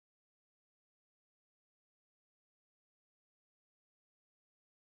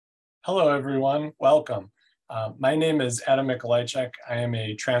Hello, everyone. Welcome. My name is Adam Mikolajczyk. I am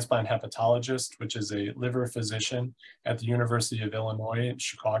a transplant hepatologist, which is a liver physician at the University of Illinois in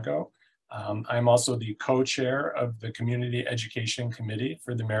Chicago. I'm also the co-chair of the Community Education Committee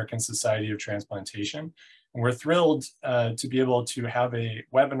for the American Society of Transplantation. And we're thrilled to be able to have a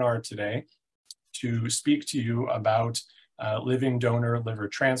webinar today to speak to you about living donor liver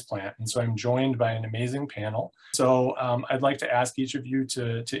transplant. And so I'm joined by an amazing panel. So I'd like to ask each of you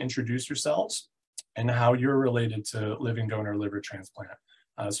to introduce yourselves and how you're related to living donor liver transplant.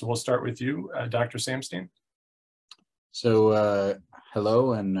 So we'll start with you, Dr. Samstein. So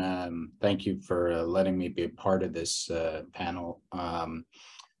hello, and thank you for letting me be a part of this panel. I'm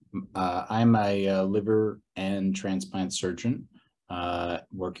a liver and transplant surgeon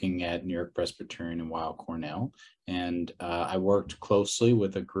working at New York Presbyterian and Weill Cornell. And I worked closely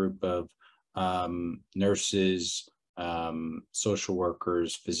with a group of nurses, social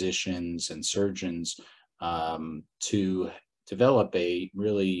workers, physicians, and surgeons to develop a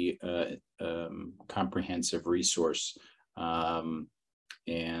really comprehensive resource that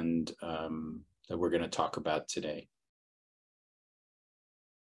we're going to talk about today.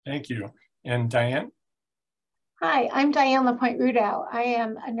 Thank you. And Diane? Hi, I'm Diane LaPointe-Rudow. I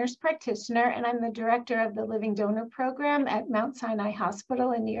am a nurse practitioner and I'm the director of the Living Donor Program at Mount Sinai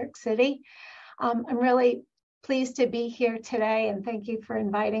Hospital in New York City. I'm really pleased to be here today and thank you for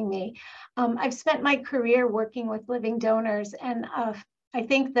inviting me. I've spent my career working with living donors, and I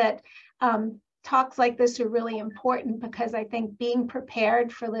think that talks like this are really important because I think being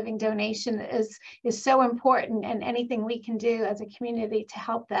prepared for living donation is so important, and anything we can do as a community to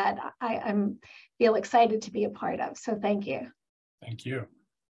help that, I feel excited to be a part of. So thank you. Thank you.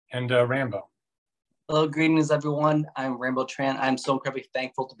 And Rambo. Hello, greetings everyone. I'm Rambo Tran. I'm so incredibly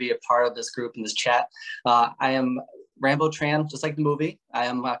thankful to be a part of this group in this chat. I am Rambo Tran, just like the movie. I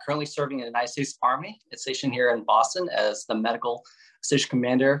am currently serving in the United States Army. It's stationed here in Boston as the medical station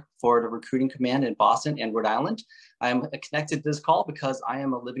commander for the recruiting command in Boston and Rhode Island. I am connected to this call because I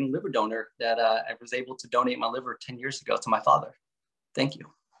am a living liver donor that I was able to donate my liver 10 years ago to my father. Thank you.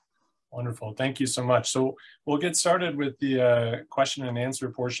 Wonderful. Thank you so much. So we'll get started with the question and answer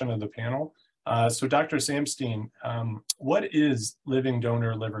portion of the panel. So Dr. Samstein, what is living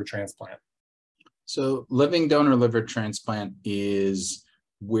donor liver transplant? So living donor liver transplant is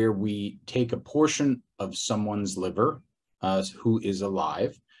where we take a portion of someone's liver who is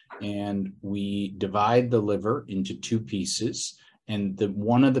alive, and we divide the liver into two pieces, and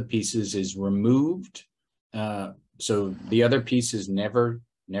one of the pieces is removed. So the other piece is never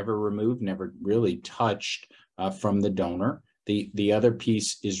removed, never really touched from the donor. The other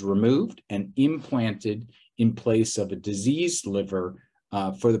piece is removed and implanted in place of a diseased liver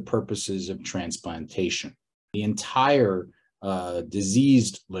for the purposes of transplantation. The entire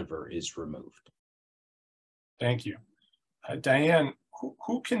diseased liver is removed. Thank you. Diane,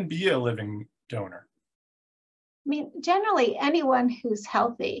 who can be a living donor? I mean, generally, anyone who's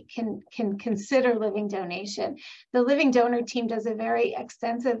healthy can consider living donation. The living donor team does a very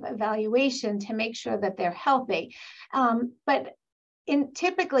extensive evaluation to make sure that they're healthy. But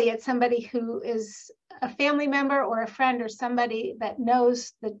typically, it's somebody who is a family member or a friend or somebody that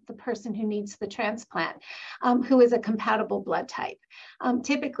knows the person who needs the transplant, who is a compatible blood type.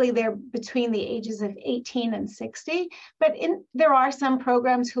 Typically, they're between the ages of 18 and 60, but there are some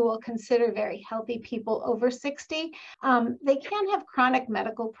programs who will consider very healthy people over 60. They can have chronic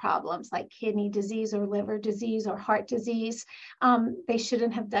medical problems like kidney disease or liver disease or heart disease. They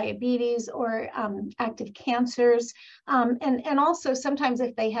shouldn't have diabetes or active cancers. And also sometimes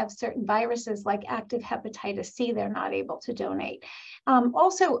if they have certain viruses like active hepatitis C, they're not able to donate.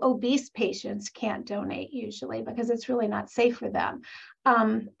 Also, obese patients can't donate usually because it's really not safe for them.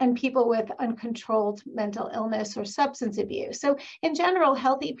 And people with uncontrolled mental illness or substance abuse. So in general,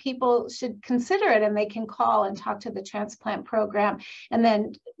 healthy people should consider it, and they can call and talk to the transplant program, and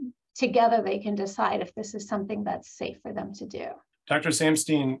then together they can decide if this is something that's safe for them to do. Dr.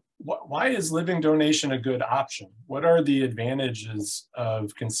 Samstein, why is living donation a good option? What are the advantages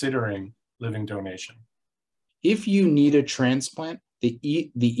of considering living donation? If you need a transplant, the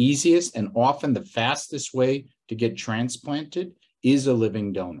easiest and often the fastest way to get transplanted is a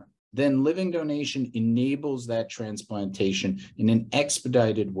living donor. Then living donation enables that transplantation in an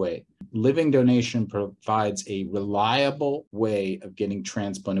expedited way. Living donation provides a reliable way of getting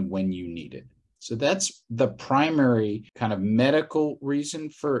transplanted when you need it. So that's the primary kind of medical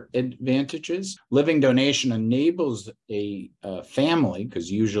reason for advantages. Living donation enables a family, because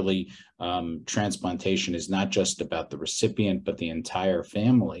usually transplantation is not just about the recipient, but the entire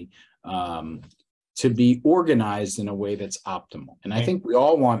family, to be organized in a way that's optimal. And I think we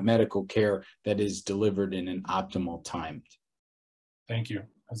all want medical care that is delivered in an optimal time. Thank you.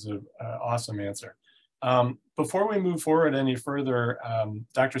 That's an awesome answer. Before we move forward any further,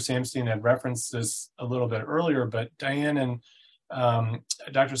 Dr. Samstein had referenced this a little bit earlier, but Diane and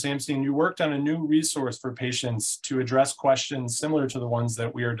Dr. Samstein, you worked on a new resource for patients to address questions similar to the ones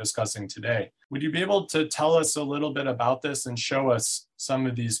that we are discussing today. Would you be able to tell us a little bit about this and show us some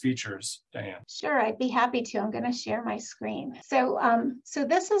of these features, Diane? Sure, I'd be happy to. I'm going to share my screen. So, so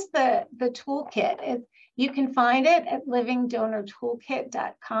this is the toolkit. You can find it at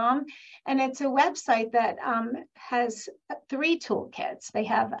livingdonortoolkit.com, and it's a website that has 3 toolkits. They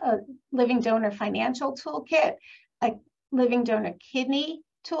have a living donor financial toolkit, a living donor kidney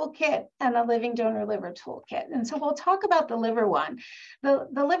toolkit, and a living donor liver toolkit. And so we'll talk about the liver one. The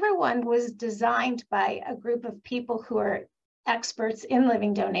liver one was designed by a group of people who are experts in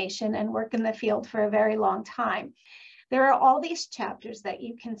living donation and work in the field for a very long time. There are all these chapters that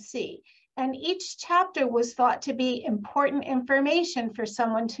you can see. And each chapter was thought to be important information for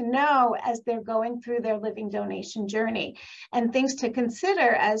someone to know as they're going through their living donation journey, and things to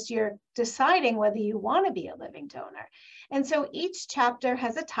consider as you're deciding whether you want to be a living donor. And so each chapter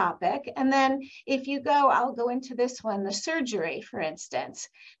has a topic. And then if you go, I'll go into this one, the surgery, for instance.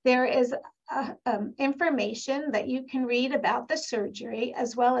 There is information that you can read about the surgery,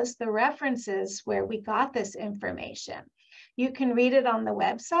 as well as the references where we got this information. You can read it on the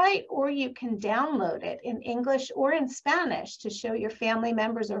website, or you can download it in English or in Spanish to show your family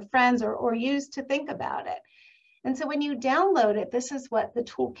members or friends, or use to think about it. And so when you download it, this is what the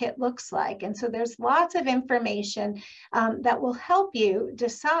toolkit looks like. And so there's lots of information that will help you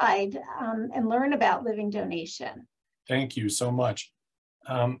decide and learn about living donation. Thank you so much.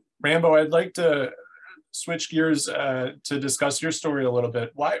 Rambo, I'd like to switch gears to discuss your story a little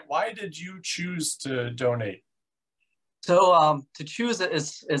bit. Why did you choose to donate? So to choose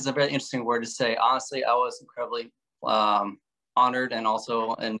is a very interesting word to say. Honestly, I was incredibly honored and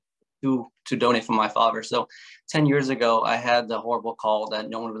also to donate for my father. So 10 years ago, I had the horrible call that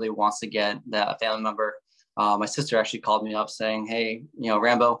no one really wants to get, that a family member, my sister actually called me up saying, hey,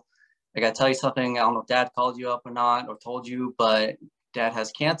 Rambo, I got to tell you something. I don't know if Dad called you up or not, or told you, but Dad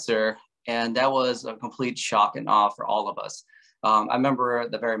has cancer. And that was a complete shock and awe for all of us. I remember at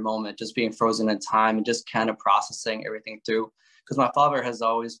the very moment just being frozen in time and just kind of processing everything through, because my father has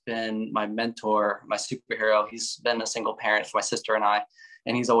always been my mentor, my superhero. He's been a single parent for my sister and I,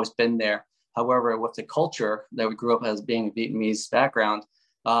 and he's always been there. However, with the culture that we grew up as being a Vietnamese background,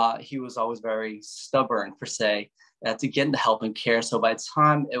 he was always very stubborn, per se, to get into help and care. So by the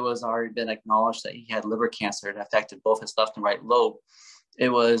time it was already been acknowledged that he had liver cancer that affected both his left and right lobe, it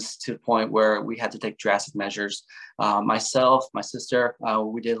was to the point where we had to take drastic measures. Myself, my sister,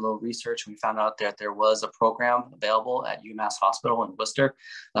 we did a little research, and we found out that there was a program available at UMass Hospital in Worcester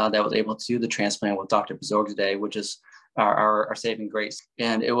that was able to do the transplant with Dr. Bezorg today, which is our saving grace.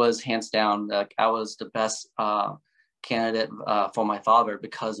 And it was hands down, I was the best candidate for my father,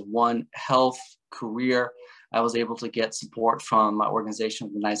 because of one, health, career. I was able to get support from my organization,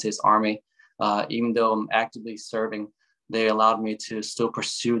 the United States Army. Even though I'm actively serving, they allowed me to still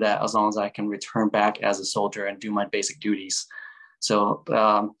pursue that as long as I can return back as a soldier and do my basic duties. So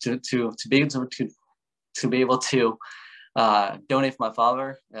to be able to donate for my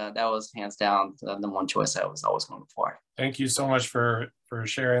father, that was hands down the one choice I was always going for. Thank you so much for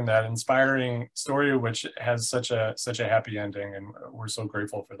sharing that inspiring story, which has such a happy ending, and we're so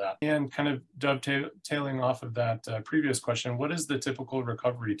grateful for that. And kind of dovetailing off of that previous question, what is the typical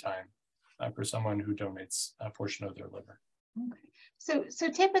recovery time for someone who donates a portion of their liver? Okay. So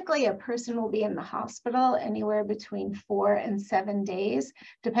typically a person will be in the hospital anywhere between 4 and 7 days,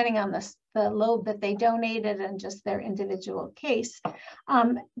 depending on the lobe that they donated and just their individual case.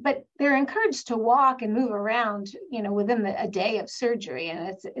 But they're encouraged to walk and move around, within a day of surgery.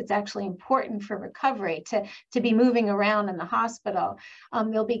 And it's actually important for recovery to be moving around in the hospital.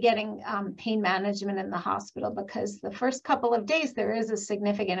 They'll be getting pain management in the hospital, because the first couple of days there is a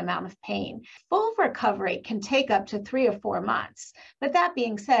significant amount of pain. Full recovery can take up to 3 or 4 months. But that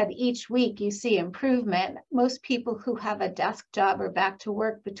being said, each week you see improvement. Most people who have a desk job are back to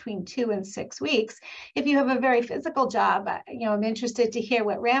work between 2 and 6 weeks. If you have a very physical job, I'm interested to hear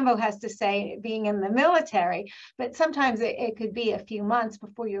what Rambo has to say, being in the military, but sometimes it could be a few months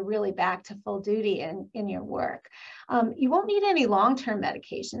before you're really back to full duty in your work. You won't need any long-term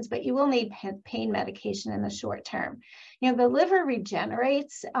medications, but you will need pain medication in the short term. The liver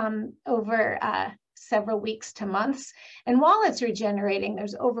regenerates over several weeks to months. And while it's regenerating,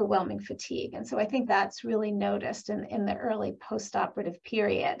 there's overwhelming fatigue. And so I think that's really noticed in the early post-operative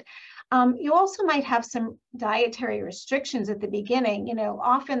period. You also might have some dietary restrictions at the beginning. You know,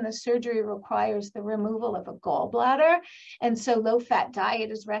 often the surgery requires the removal of a gallbladder, and so low-fat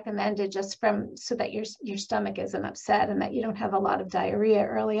diet is recommended just so that your stomach isn't upset and that you don't have a lot of diarrhea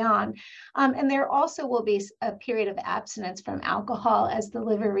early on. And there also will be a period of abstinence from alcohol as the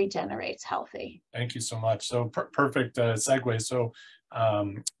liver regenerates healthy. Thank you so much. So perfect segue. So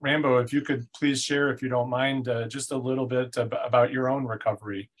Rambo, if you could please share, if you don't mind, just a little bit about your own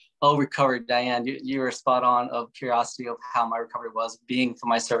recovery. Oh, recovery, Diane, you were spot on of curiosity of how my recovery was, being for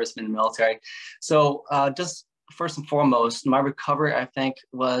my servicemen in the military. So just first and foremost, my recovery, I think,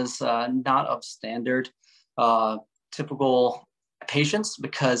 was not of standard, typical patients,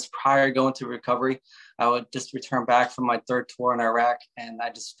 because prior to going to recovery, I would just return back from my 3rd tour in Iraq, and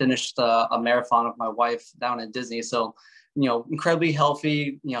I just finished a marathon with my wife down in Disney. So, you know, incredibly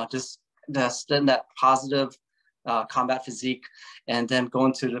healthy, you know, just that positive combat physique, and then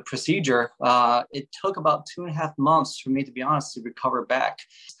going to the procedure. It took about 2.5 months for me, to be honest, to recover back.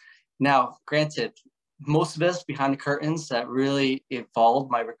 Now, granted, most of this behind the curtains that really evolved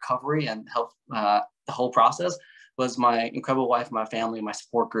my recovery and helped the whole process was my incredible wife, my family, my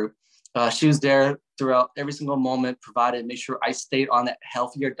support group. She was there throughout every single moment, made sure I stayed on that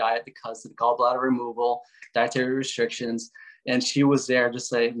healthier diet because of the gallbladder removal, dietary restrictions. And she was there just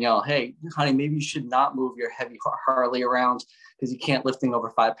saying, you know, hey, honey, maybe you should not move your heavy Harley around because you can't lifting over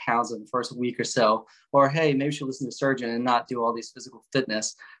 5 pounds in the first week or so. Or, hey, maybe you should listen to a surgeon and not do all these physical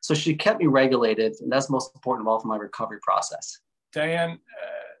fitness. So she kept me regulated, and that's most important of all for my recovery process. Diane,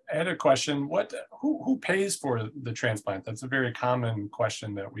 I had a question. Who pays for the transplant? That's a very common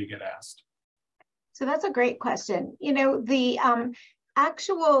question that we get asked. So that's a great question. You know, the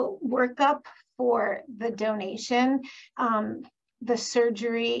actual workup for the donation, the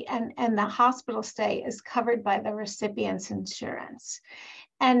surgery, and the hospital stay is covered by the recipient's insurance.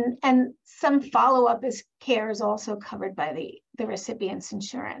 And some follow-up care is also covered by the recipient's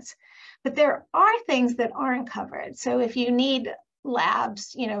insurance. But there are things that aren't covered. So if you need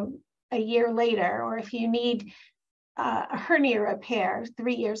labs, you know, a year later, or if you need a hernia repair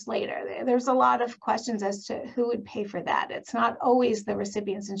 3 years later, there's a lot of questions as to who would pay for that. It's not always the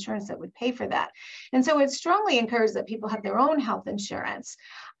recipient's insurance that would pay for that. And so it's strongly encouraged that people have their own health insurance.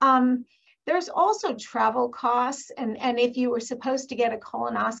 There's also travel costs, and if you were supposed to get a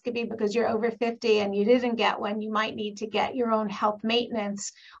colonoscopy because you're over 50 and you didn't get one, you might need to get your own health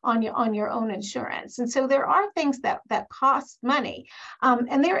maintenance on your own insurance. And so there are things that cost money,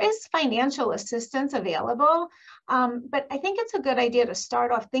 and there is financial assistance available, but I think it's a good idea to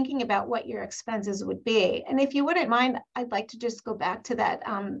start off thinking about what your expenses would be. And if you wouldn't mind, I'd like to just go back to that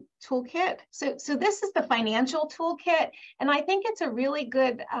toolkit. So this is the financial toolkit, and I think it's a really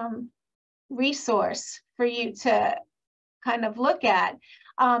good resource for you to kind of look at,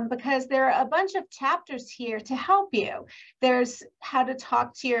 because there are a bunch of chapters here to help you. There's how to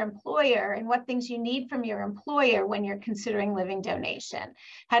talk to your employer and what things you need from your employer when you're considering living donation,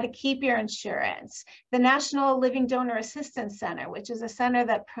 how to keep your insurance, the National Living Donor Assistance Center, which is a center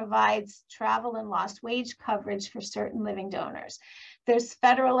that provides travel and lost wage coverage for certain living donors. There's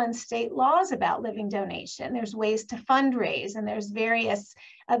federal and state laws about living donation. There's ways to fundraise, and there's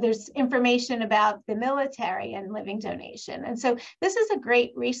there's information about the military and living donation. And so this is a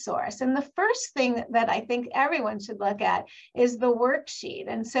great resource. And the first thing that I think everyone should look at is the worksheet.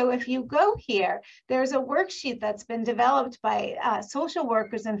 And so if you go here, there's a worksheet that's been developed by social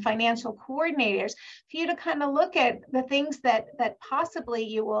workers and financial coordinators for you to kind of look at the things that possibly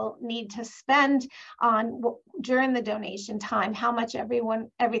you will need to spend on during the donation time, how much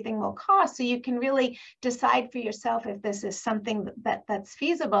everything will cost, so you can really decide for yourself if this is something that's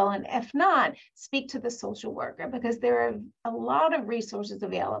feasible. And if not, speak to the social worker, because there are a lot of resources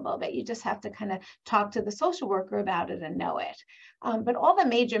available, but you just have to kind of talk to the social worker about it and know it. But all the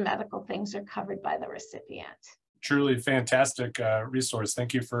major medical things are covered by the recipient. Truly fantastic resource.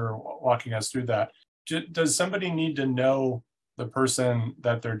 Thank you for walking us through that. Does somebody need to know the person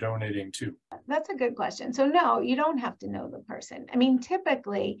that they're donating to? That's a good question. So no, you don't have to know the person. I mean,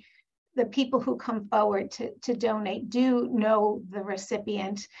 typically, the people who come forward to donate do know the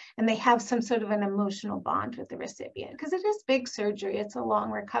recipient, and they have some sort of an emotional bond with the recipient, because it is big surgery, it's a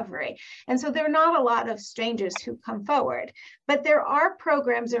long recovery. And so there are not a lot of strangers who come forward, but there are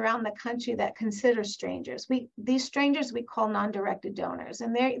programs around the country that consider strangers. These strangers we call non-directed donors,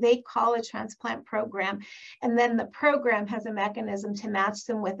 and they call a transplant program, and then the program has a mechanism to match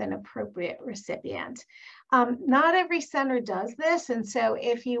them with an appropriate recipient. Not every center does this, and so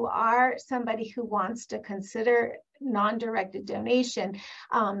if you are are somebody who wants to consider non-directed donation,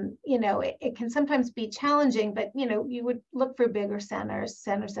 it can sometimes be challenging, but you would look for bigger centers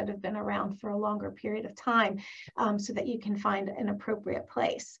that have been around for a longer period of time, so that you can find an appropriate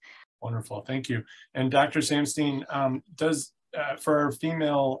place. Wonderful, thank you. And Dr. Samstein, does for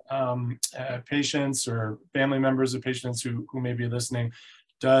female patients or family members of patients who may be listening,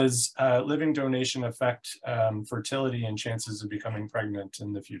 does living donation affect fertility and chances of becoming pregnant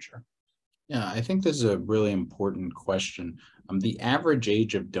in the future? Yeah, I think this is a really important question. The average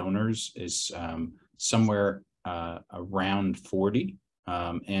age of donors is somewhere around 40.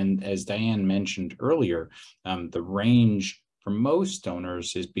 And as Diane mentioned earlier, the range for most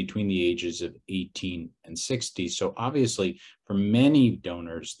donors is between the ages of 18 and 60. So obviously, for many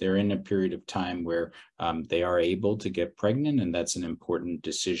donors, they're in a period of time where they are able to get pregnant, and that's an important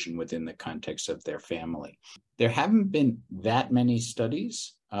decision within the context of their family. There haven't been that many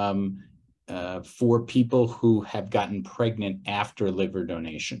studies for people who have gotten pregnant after liver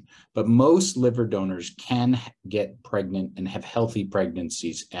donation, but most liver donors can get pregnant and have healthy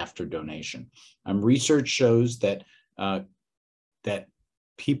pregnancies after donation. Research shows that that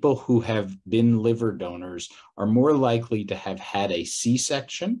people who have been liver donors are more likely to have had a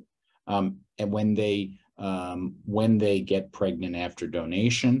C-section and when they get pregnant after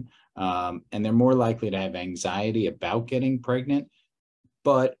donation, and they're more likely to have anxiety about getting pregnant.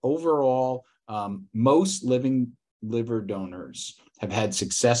 But overall, most living liver donors have had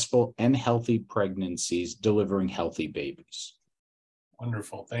successful and healthy pregnancies, delivering healthy babies.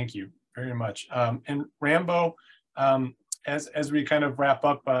 Wonderful, thank you very much. And Rambo, as we kind of wrap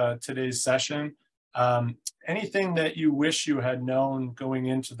up today's session, anything that you wish you had known going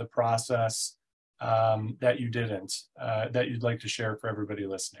into the process that you didn't, that you'd like to share for everybody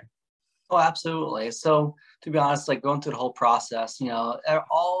listening? Oh, absolutely. So to be honest, like going through the whole process,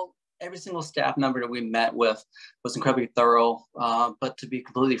 every single staff member that we met with was incredibly thorough. But to be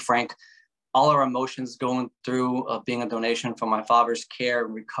completely frank, all our emotions going through being a donation from my father's care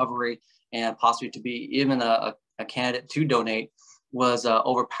and recovery, and possibly to be even a candidate to donate, was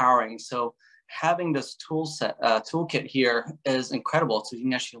overpowering. So having this toolkit here is incredible. So you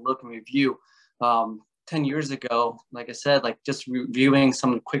can actually look and review. 10 years ago, like I said, like just reviewing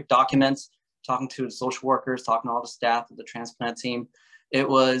some quick documents, talking to the social workers, talking to all the staff of the transplant team. It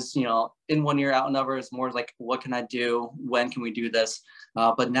was, in 1 year, out another. It's more like, what can I do? When can we do this?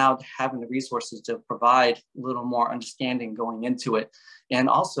 But now having the resources to provide a little more understanding going into it. And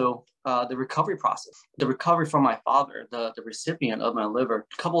also the recovery process, the recovery from my father, the recipient of my liver,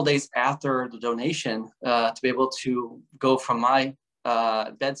 a couple of days after the donation, to be able to go from my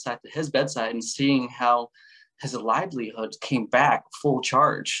bedside to his bedside and seeing how his livelihood came back full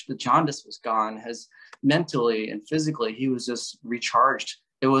charge. The jaundice was gone. His mentally and physically, he was just recharged.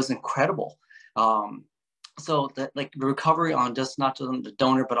 It was incredible. So that, like, the recovery on just not just the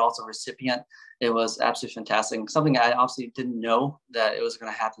donor but also recipient, it was absolutely fantastic. Something I obviously didn't know that it was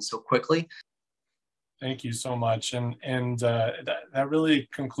going to happen so quickly. Thank you so much. And that really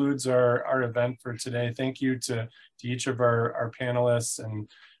concludes our event for today. Thank you to each of our panelists. And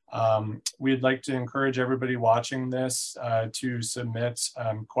we'd like to encourage everybody watching this to submit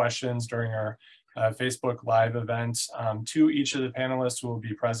questions during our Facebook Live event to each of the panelists who will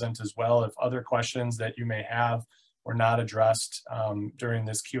be present as well. If other questions that you may have were not addressed during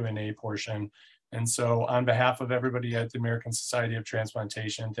this Q&A portion. And so on behalf of everybody at the American Society of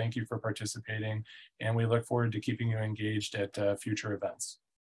Transplantation, thank you for participating, and we look forward to keeping you engaged at future events.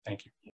 Thank you.